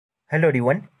Hello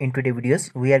everyone, in today's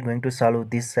videos we are going to solve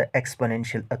this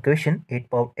exponential equation 8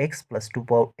 power x plus 2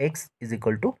 power x is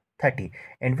equal to 30,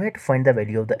 and we have to find the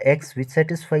value of the x which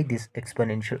satisfy this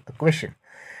exponential equation.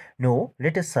 Now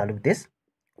let us solve this.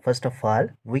 First of all,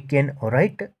 we can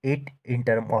write it in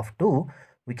term of 2.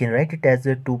 We can write it as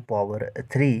a 2 power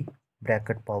 3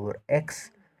 bracket power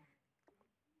x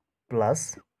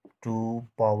plus 2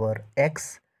 power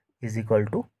x is equal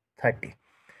to 30.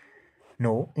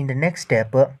 Now in the next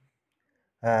step,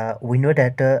 we know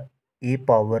that a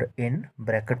power n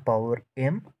bracket power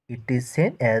m, it is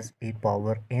same as a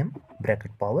power m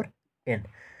bracket power n.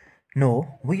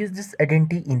 Now we use this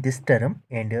identity in this term,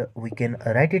 and we can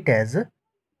write it as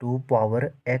 2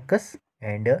 power x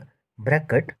and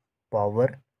bracket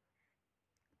power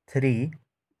 3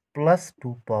 plus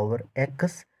 2 power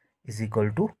x is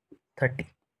equal to 30.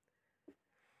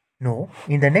 Now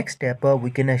in the next step,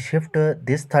 we can shift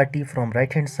this 30 from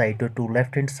right hand side to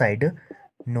left hand side.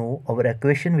 Now our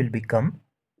equation will become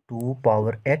 2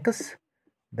 power x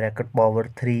bracket power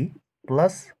 3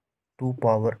 plus 2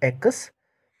 power x.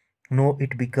 Now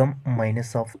it become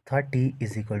minus of 30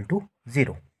 is equal to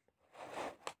 0.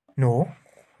 Now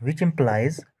which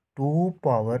implies 2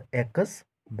 power x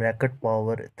bracket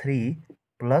power 3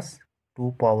 plus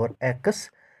 2 power x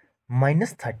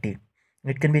minus 30.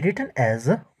 It can be written as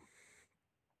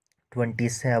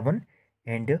 27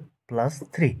 and plus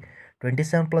 3.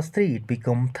 27 plus 3, it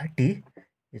become 30.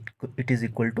 It is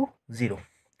equal to 0.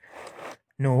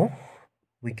 Now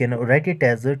we can write it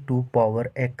as a 2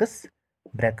 power x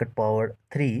bracket power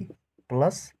 3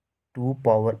 plus 2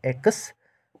 power x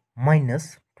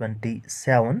minus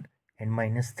 27 and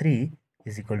minus 3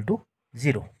 is equal to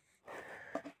 0.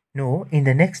 Now in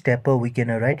the next step, we can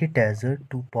write it as a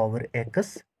 2 power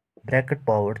x bracket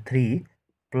power 3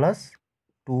 plus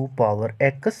 2 power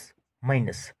x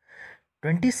minus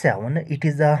 27. It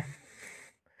is a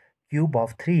cube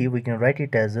of 3. We can write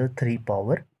it as a 3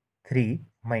 power 3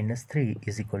 minus 3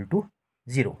 is equal to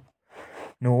 0.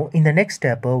 Now in the next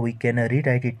step, we can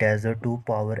rewrite it as a 2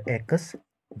 power x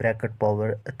bracket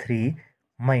power 3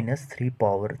 minus 3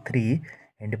 power 3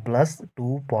 and plus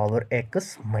 2 power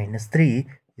x minus 3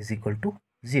 is equal to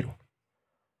 0.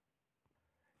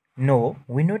 Now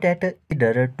we know that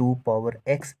either 2 power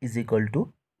x is equal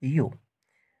to u.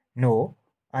 Now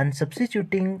on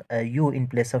substituting u in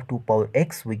place of 2 power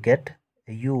x, we get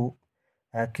u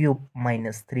cube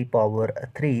minus 3 power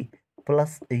 3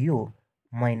 plus u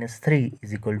minus 3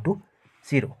 is equal to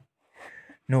 0.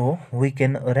 Now we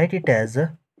can write it as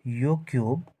u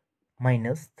cube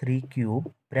minus 3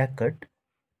 cube bracket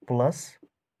plus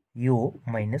u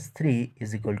minus 3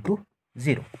 is equal to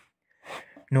 0.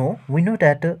 Now we know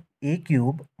that a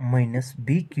cube minus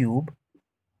b cube,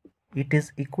 it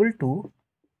is equal to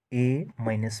a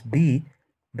minus b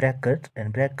bracket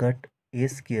and bracket a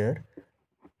square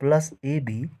plus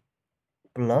ab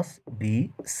plus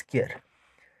b square.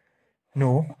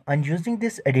 Now on using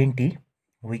this identity,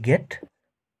 we get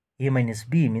a minus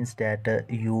b means that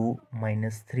u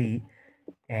minus 3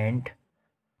 and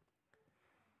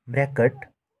bracket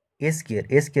a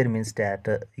square means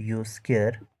that u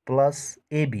square plus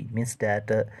ab means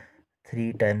that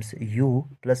 3 times u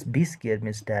plus b square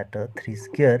means that 3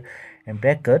 square and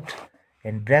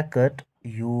bracket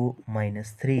u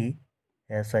minus 3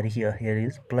 here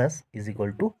is plus is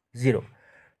equal to 0.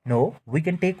 Now we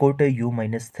can take out u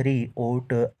minus 3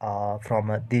 out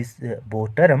from this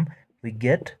both term. We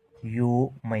get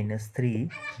u minus 3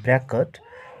 bracket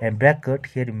and bracket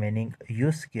here remaining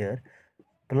u square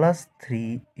plus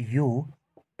 3u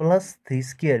plus 3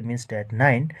 square means that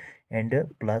 9 and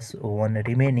plus 1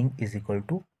 remaining is equal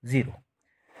to 0.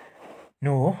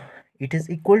 Now it is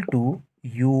equal to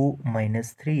u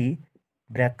minus 3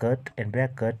 bracket and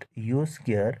bracket u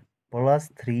square plus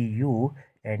 3u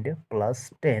and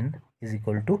plus 10 is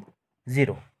equal to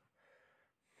 0.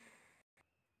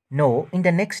 Now in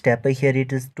the next step, here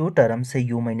it is two terms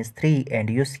u minus 3 and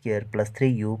u square plus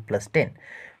 3u plus 10.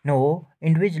 Now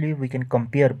individually we can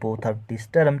compare both of this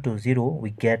term to 0. We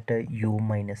get u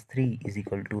minus 3 is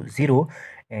equal to 0,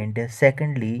 and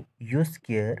secondly u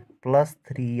square plus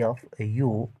 3 of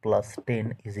u plus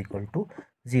 10 is equal to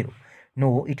 0.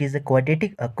 Now it is a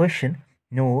quadratic equation.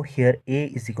 Now here a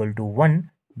is equal to 1,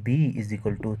 b is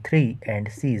equal to 3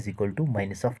 and c is equal to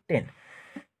minus of 10.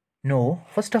 Now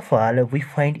first of all, we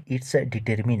find its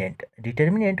determinant.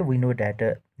 Determinant, we know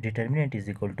that determinant is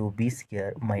equal to b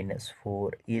square minus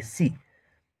 4ac.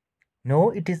 Now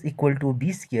it is equal to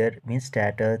b square means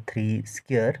that 3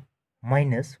 square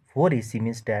minus 4ac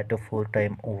means that 4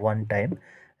 time 1 time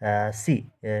c.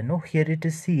 Now here it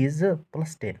is c is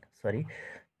plus 10. Sorry.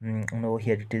 Now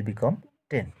here it is become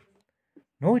 10.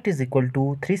 Now it is equal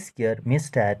to 3 square means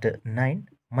that 9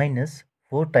 minus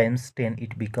 4 times 10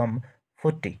 it become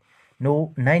 40.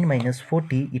 Now 9 minus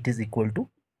 40 it is equal to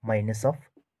minus of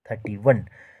 31.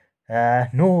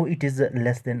 No, it is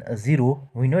less than 0.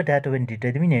 We know that when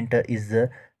determinant is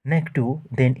negative,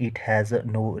 then it has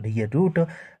no real root.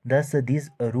 Thus, these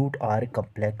root are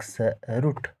complex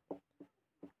root.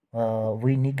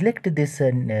 We neglect this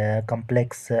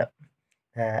complex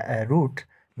root,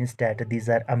 means that these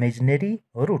are imaginary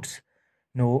roots.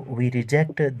 No, we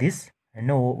reject this.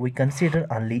 No, we consider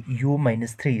only u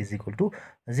minus 3 is equal to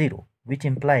 0, which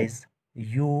implies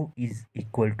u is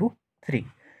equal to 3.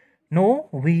 No,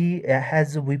 we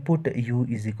as we put u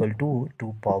is equal to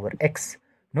 2 power x.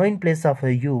 Now in place of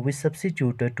u we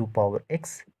substitute 2 power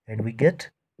x and we get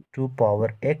 2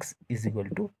 power x is equal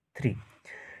to 3.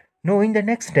 Now in the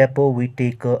next step we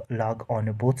take a log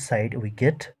on both sides. We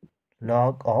get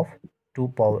log of 2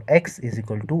 power x is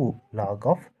equal to log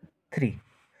of 3.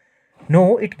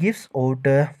 Now it gives out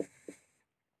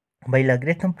by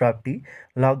logarithm property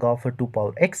log of 2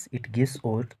 power x, it gives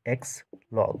out x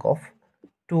log of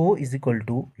 2 is equal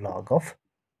to log of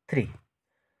 3.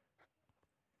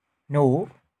 Now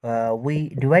we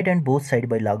divide on both sides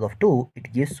by log of 2,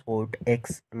 it gives out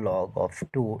x log of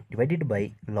 2 divided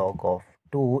by log of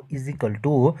 2 is equal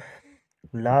to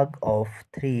log of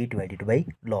 3 divided by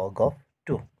log of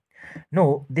 2.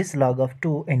 Now this log of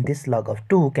 2 and this log of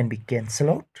 2 can be cancelled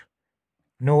out.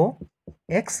 Now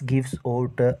x gives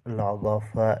out log of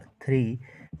 3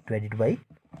 divided by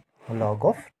log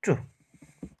of 2.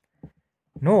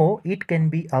 No, it can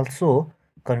be also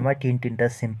converted into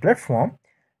simpler form.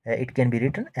 It can be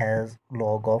written as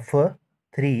log of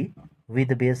 3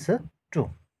 with base 2.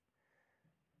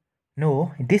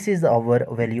 Now, this is our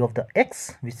value of the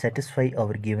x which satisfy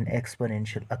our given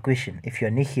exponential equation. If you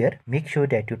are new here, make sure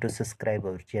that you to subscribe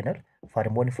our channel for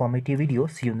more informative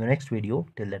videos. See you in the next video.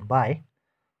 Till then, bye.